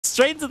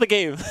straight into the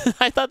game.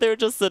 I thought they were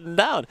just sitting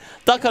down.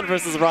 Duck Hunt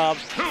versus Rob.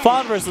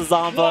 Fawn versus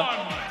Zomba.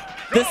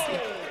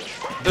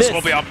 This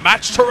will be a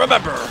match to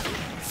remember.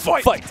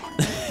 Fight.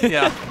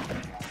 Yeah.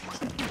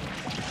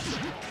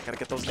 Gotta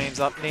get those names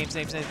up. Names.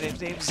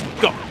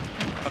 Go.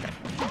 Okay.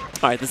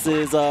 All right, this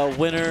is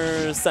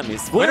winners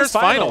semis. Winners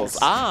finals.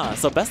 Ah,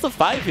 so best of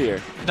 5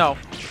 here. No.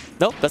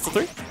 Nope, best of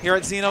 3? Here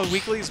at Xeno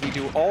Weeklies, we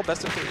do all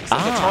best of 3s. It's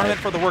a tournament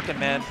for the working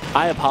man.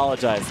 I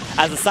apologize.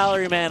 As a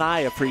salary man, I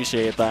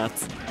appreciate that.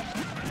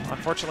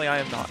 Unfortunately, I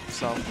am not,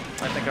 so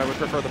I think I would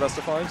prefer the best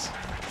of 5s.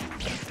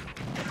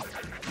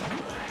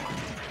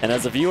 And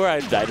as a viewer,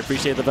 I'd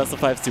appreciate the best of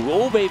 5s too.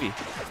 Oh, baby.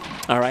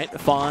 All right,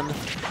 Fawn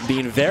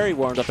being very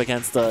warmed up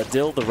against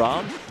Dill the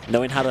Rom,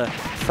 knowing how to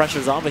pressure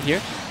Zomba here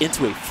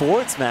into a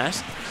forward smash.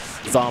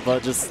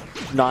 Zomba just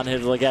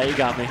non-hit, like, yeah, you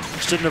got me.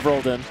 Shouldn't have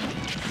rolled in.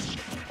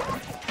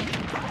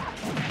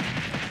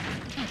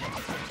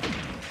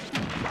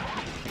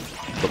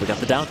 But we got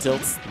the down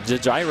tilts, the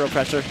gyro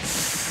pressure.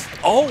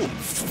 Oh,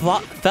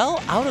 fell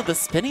out of the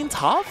spinning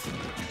top?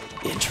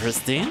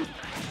 Interesting.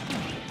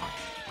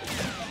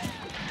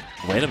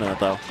 Wait a minute,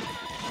 though.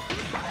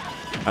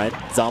 All right,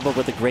 Zomba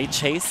with a great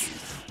chase.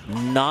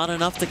 Not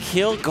enough to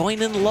kill.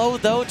 Going in low,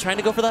 though, trying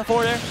to go for that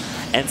forward air.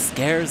 And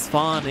scares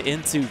Fawn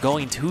into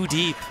going too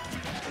deep.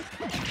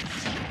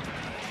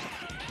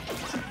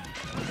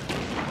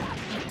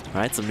 All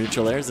right, some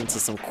neutral airs into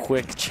some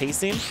quick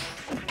chasing.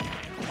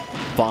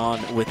 Fawn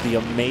with the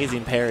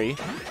amazing parry.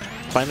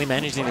 Finally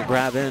managing to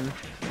grab in.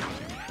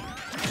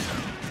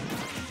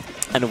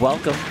 And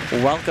welcome.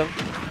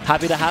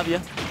 Happy to have you.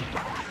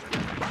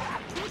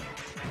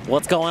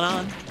 What's going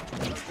on?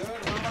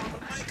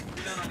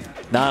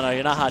 No,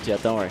 you're not hot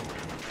yet. Don't worry.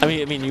 I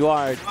mean, you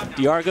are a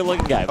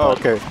good-looking guy. Oh,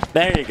 okay.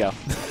 There you go.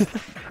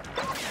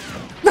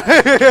 Look,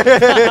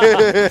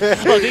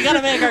 we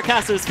gotta make our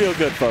casters feel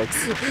good,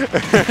 folks.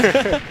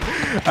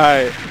 All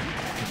right.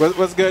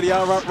 What's good,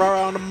 y'all?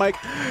 Rara on the mic.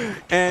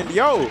 And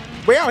yo,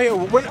 we out here.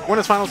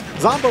 Winners finals.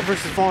 Zomba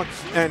versus Fawn.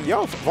 And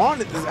yo,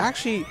 Fawn is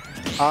actually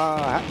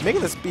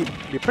making this be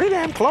pretty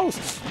damn close.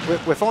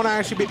 With Fawn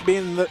actually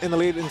being in the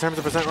lead in terms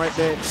of percent right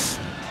there.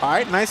 All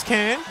right, nice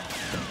can.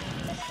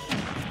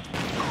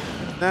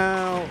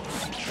 Now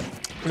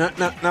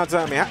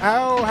tell me,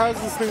 how's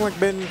this thing like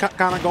been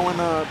kind of going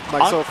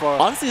so far?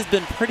 Honestly, it's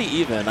been pretty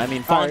even. I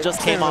mean, Fawn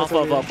just came off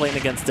of playing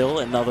against Dill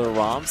and another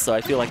ROM, so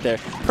I feel like they're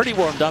pretty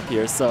warmed up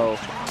here. So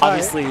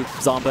obviously,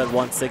 Zomba at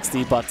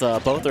 160, but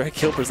both are at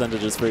kill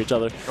percentages for each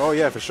other. Oh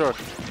yeah, for sure.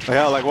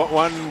 Yeah, like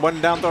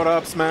one down throw to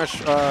up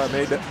smash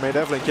may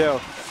definitely kill.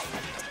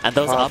 And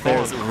those up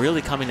airs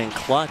really coming in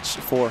clutch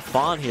for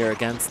Fawn here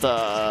against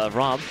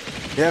Rob.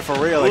 Yeah, for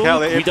real. Like, hell,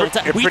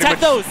 we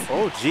tech those.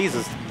 Oh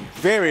Jesus.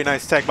 Very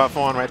nice tech by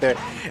Fawn right there.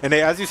 And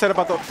as you said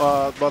about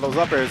those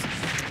up airs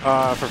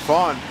for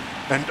Fawn,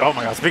 and oh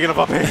my god, speaking of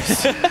up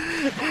airs.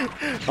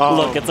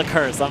 Look, it's a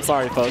curse. I'm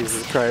sorry, folks.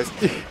 Jesus Christ.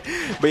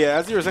 But yeah,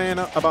 as you were saying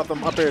about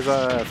them up airs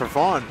for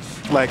Fawn,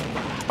 like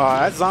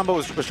as Zomba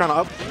was trying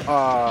to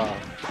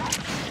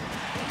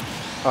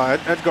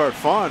edgeguard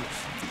Fawn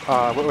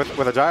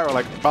with a gyro,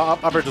 like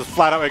up air just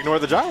flat out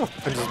ignored the gyro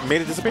and just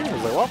made it disappear. I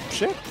was like, well,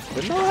 shit,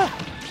 didn't know that.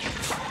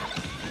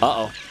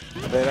 Uh-oh.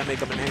 That may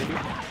come in handy.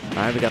 All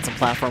right, we got some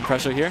platform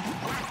pressure here.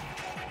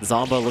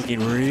 Zomba looking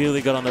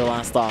really good on their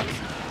last stock.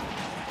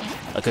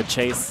 A good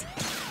chase.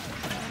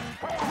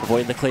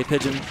 Avoiding the clay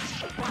pigeon.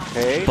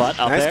 Okay, but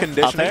up nice there,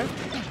 conditioning. up there.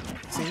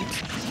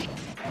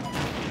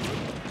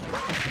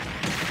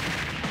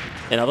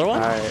 Another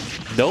one? All right.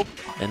 Nope.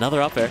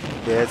 Another up air.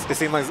 Yeah, it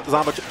seemed like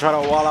Zomba tried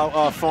to wall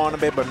out Fawn a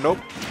bit, but nope.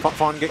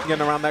 Fawn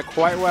getting around that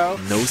quite well.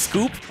 No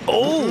scoop.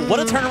 Oh, what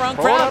a turnaround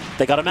grab.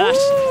 They got a mash.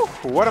 Ooh,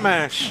 what a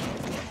mash.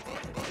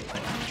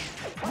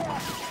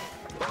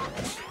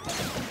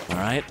 All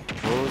right.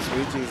 Oh,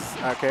 Luigi's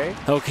okay.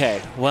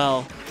 Okay,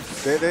 well.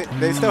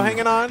 They still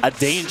hanging on? A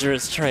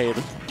dangerous trade.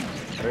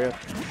 Yeah.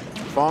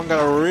 Fawn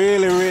gotta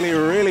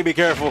really be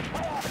careful.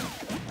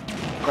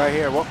 Right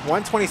here,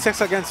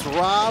 126 against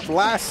Rob,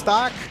 last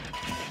stock.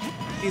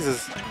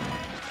 Jesus.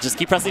 Just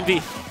keep pressing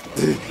B.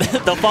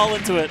 They'll fall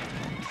into it.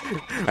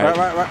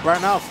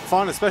 Right now,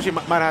 Fawn especially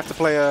might have to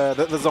play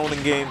the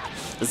zoning game.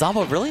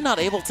 Zomba really not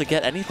able to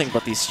get anything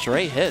but these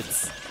stray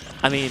hits.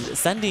 I mean,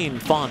 sending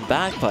Fawn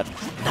back, but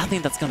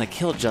nothing that's going to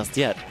kill just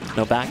yet.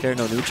 No back air,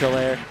 no neutral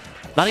air.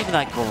 Not even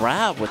that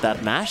grab with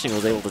that mashing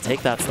was able to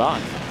take that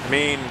stock. I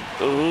mean,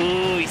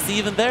 ooh, you see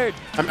even there.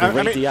 I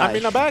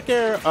mean, a back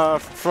air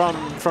from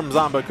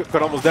Zomba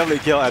could almost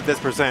definitely kill at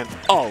this percent.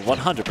 Oh,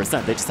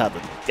 100%. They just have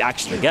to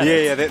actually get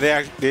it.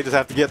 Yeah, they just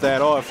have to get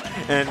that off.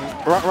 And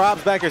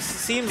Rob's back air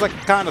seems like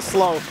kind of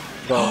slow.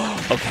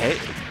 Okay.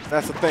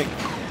 That's the thing.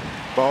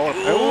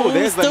 Oh,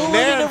 there's the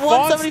net.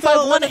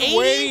 175,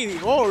 180.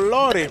 Oh,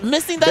 lordy.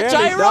 Missing that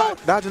gyro?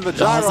 Dodging the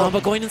gyro. Oh,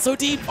 Zomba going in so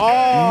deep.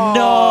 Oh,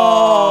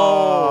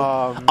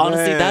 no. Man.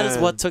 Honestly, that is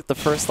what took the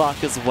first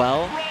stock as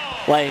well.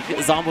 Like,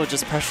 Zomba was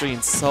just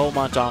pressuring so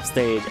much off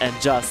stage and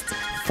just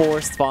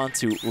forced Fawn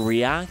to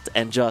react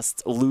and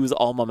just lose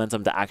all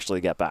momentum to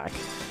actually get back.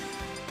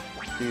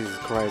 Jesus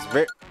Christ.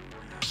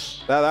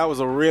 That was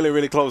a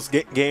really close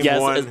game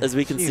Yes, one. as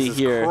we can see Jesus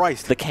here,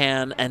 Christ. the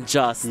can and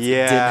just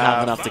Yeah. didn't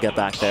have enough to get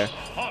back there.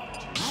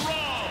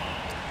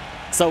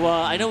 So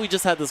I know we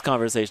just had this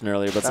conversation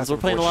earlier, but since we're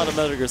playing a lot of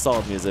Metal Gear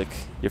Solid music,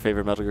 your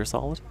favorite Metal Gear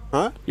Solid?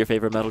 Huh? Your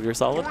favorite Metal Gear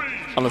Solid?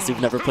 Unless you've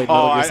never played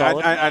Metal Gear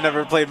Solid? I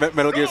never played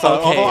Metal Gear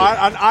Solid. Okay.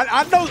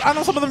 Although I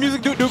know some of the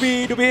music do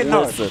be hitting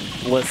hard.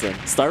 Listen.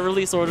 Start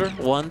release order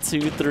 1,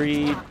 2,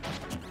 3,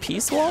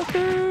 Peace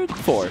Walker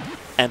 4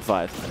 and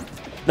 5.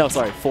 No,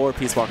 sorry, 4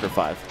 Peace Walker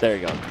 5. There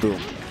you go.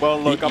 Boom.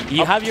 Well, look,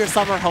 you have your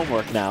summer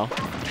homework now.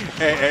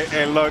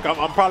 Hey, look,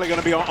 I'm probably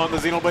gonna be on the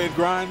Xenoblade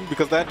grind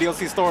because that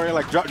DLC story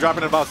like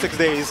dropping in about 6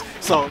 days.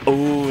 So.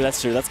 Ooh,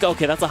 that's true. That's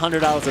okay. That's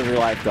 100 hours of your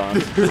life gone.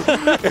 Those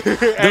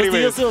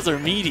DLCs are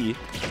meaty.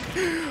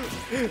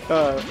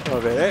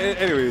 Oh man.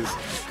 Anyways,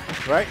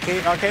 right?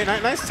 Okay.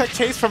 Nice tech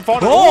chase from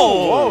Fawn.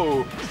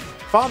 Whoa!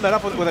 Found that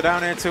up with a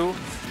down air too,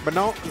 but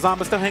no,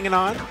 Zomba's still hanging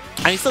on.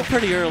 I mean, still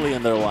pretty early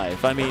in their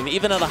life. I mean,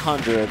 even at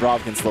 100,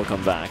 Rob can still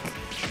come back.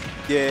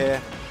 Yeah.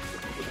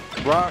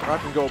 Rob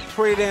can go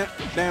pretty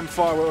damn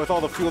far with all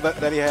the fuel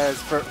that he has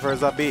for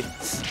his up B.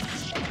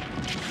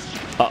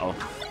 Uh-oh.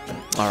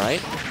 All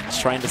right.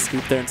 Just trying to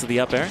scoop there into the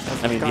up air.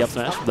 I mean, the up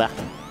smash. Blah.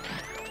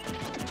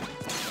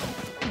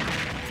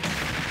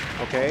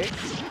 Okay.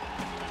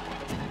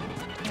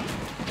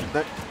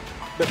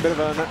 Bit of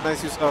a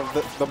nice use of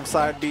the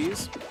side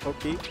Bs.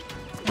 Okay.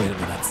 Wait a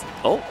minute.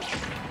 Oh.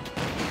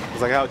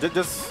 It's like how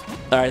just.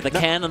 All right, the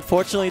can,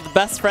 unfortunately, the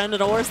best friend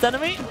and a worst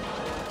enemy.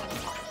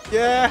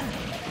 Yeah.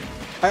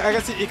 I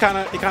guess you kind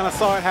of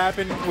saw it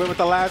happen with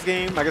the last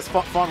game. I guess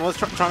Fawn was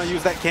trying to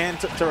use that can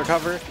to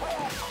recover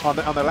on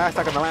the last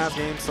attack on the last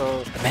game.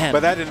 So, Man.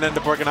 But that didn't end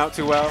up working out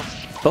too well.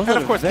 Both and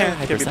of of course, very can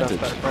high be bounced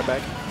percentage. right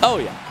back. Oh,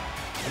 yeah.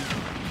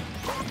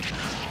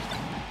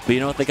 But you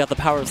know what? They got the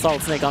power of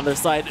Solid Snake on their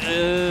side.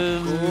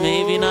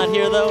 Maybe not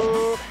here,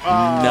 though.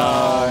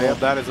 No. Yep,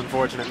 that is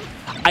unfortunate.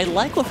 I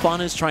like what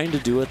Fawn is trying to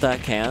do with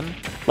that can.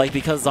 Like,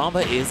 because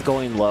Zomba is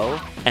going low,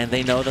 and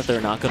they know that they're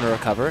not going to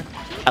recover,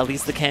 at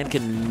least the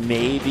can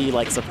maybe,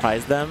 like,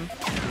 surprise them.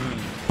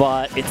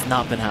 But it's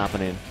not been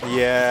happening.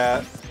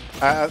 Yeah.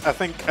 I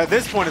think at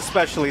this point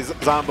especially,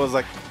 Zomba's,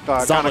 like,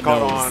 kind of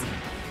caught on.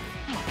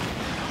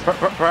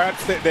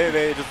 Perhaps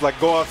they just, like,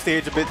 go off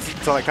stage a bit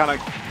to, like, kind of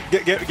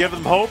give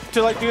them hope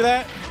to, like, do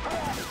that.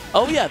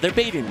 Oh, yeah, they're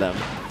baiting them.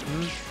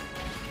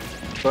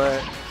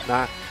 But,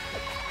 nah.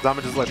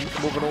 Zomba just, like,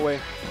 moving away.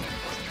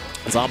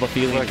 Zomba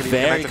feeling Like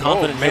very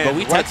confident here, but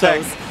we White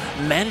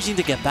Techos managing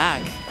to get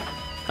back.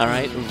 All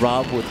right,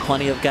 Rob with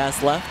plenty of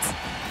gas left.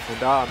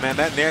 And, man,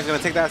 that Nair's going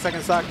to take that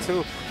second stock,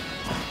 too.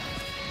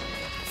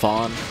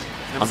 Fawn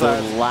on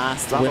the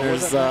last Zomba,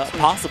 winner's,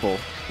 possible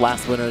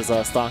last winner's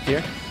stock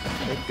here.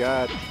 Thank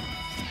God.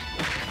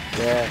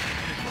 Yeah.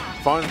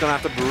 Fawn's going to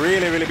have to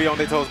really be on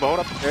their toes, but hold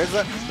up. There's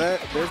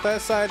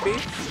that side B.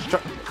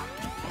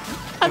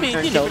 I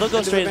mean, you know, they'll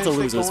go straight into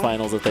losers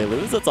finals if they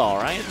lose. It's all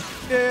right.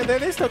 Yeah,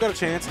 they still got a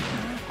chance.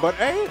 But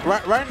hey,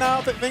 right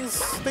now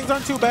things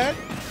aren't too bad.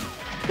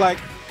 Like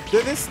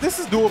this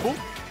is doable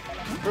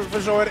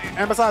for sure.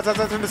 And besides, that's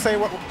nothing to say.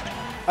 What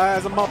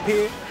as I'm up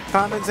here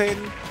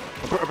commentating,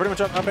 pretty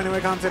much up anyway,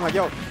 commentating like,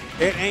 yo,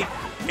 it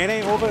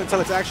ain't over until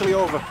it's actually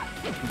over.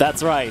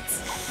 That's right.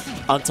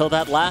 Until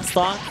that last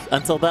stock,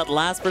 until that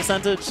last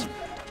percentage,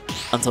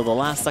 until the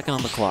last second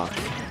on the clock.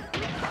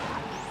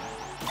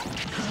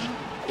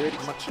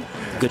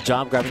 Good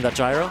job grabbing that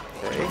gyro.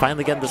 Okay.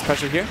 Finally getting this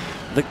pressure here.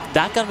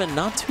 That gunman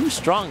not too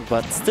strong,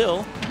 but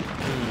still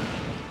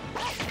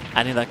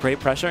adding that great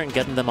pressure and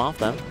getting them off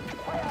them.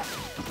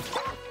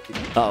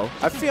 Uh-oh.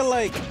 I feel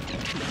like.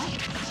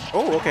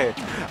 Oh, okay.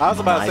 I was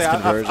about Nice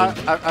to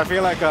say. I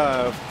feel like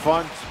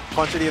Fawn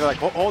should either like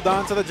hold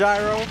on to the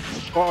gyro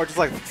or just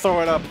like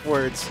throw it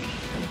upwards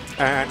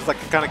and just like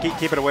kind of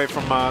keep it away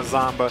from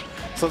Zomba.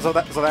 So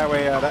that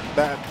way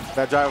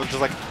that gyro was just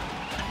like.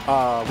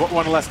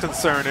 One less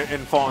concern in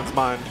Fawn's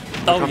mind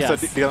when it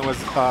comes to dealing with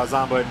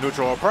Zomba in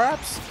neutral, or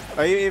perhaps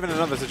even in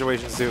other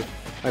situations too.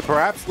 Like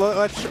perhaps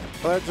ledge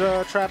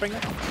trapping,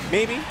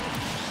 maybe.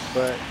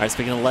 But All right,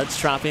 speaking of ledge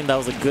trapping, that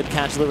was a good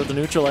catch there with the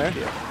neutral air.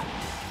 Yeah.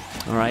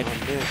 All right,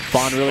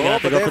 Fawn really gonna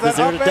have to but go for the there's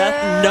 0 to that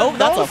death. up No,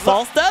 that's a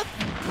false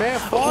death. Man,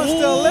 Fawn's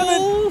still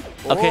living.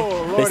 Okay,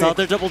 Oh, they saw Lordy.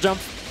 their double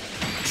jump.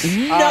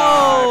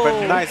 No!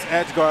 But nice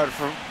edge guard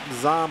from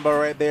Zomba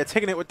right there,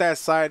 taking it with that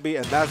side B,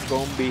 and that's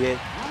gonna be it.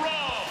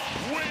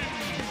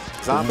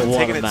 Zomba What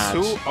taking a it match.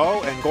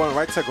 2-0 and going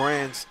right to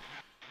grands.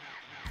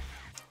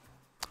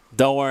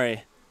 Don't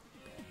worry.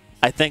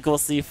 I think we'll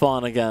see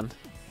Fawn again.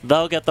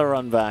 They'll get the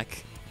run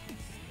back.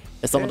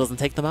 If someone doesn't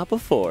take them out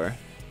before.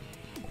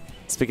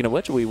 Speaking of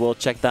which, we will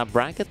check that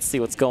bracket, see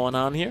what's going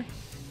on here.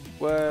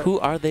 Well, Who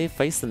are they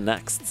facing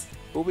next?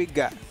 who we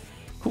got?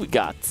 Who we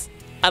got?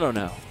 I don't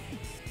know.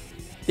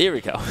 Here we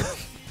go.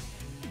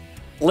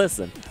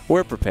 Listen,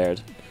 we're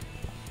prepared.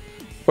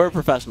 We're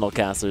professional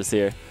casters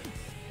here.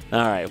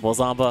 All right, well,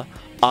 Zomba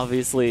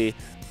obviously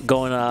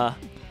going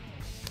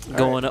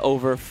going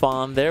over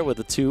Fawn there with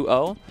a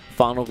 2-0.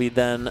 Fawn will be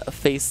then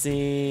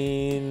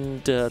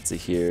facing, let's see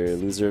here,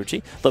 loser of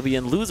G. They'll be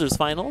in losers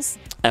finals,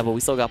 but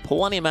we still got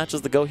plenty of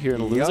matches to go here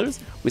in losers.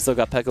 We still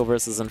got Peko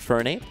versus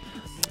Infernape,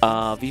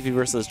 VV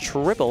versus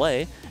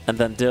AAA, and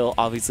then Dill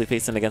obviously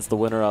facing against the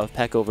winner of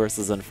Peko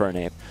versus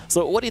Infernape.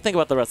 So what do you think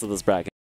about the rest of this bracket?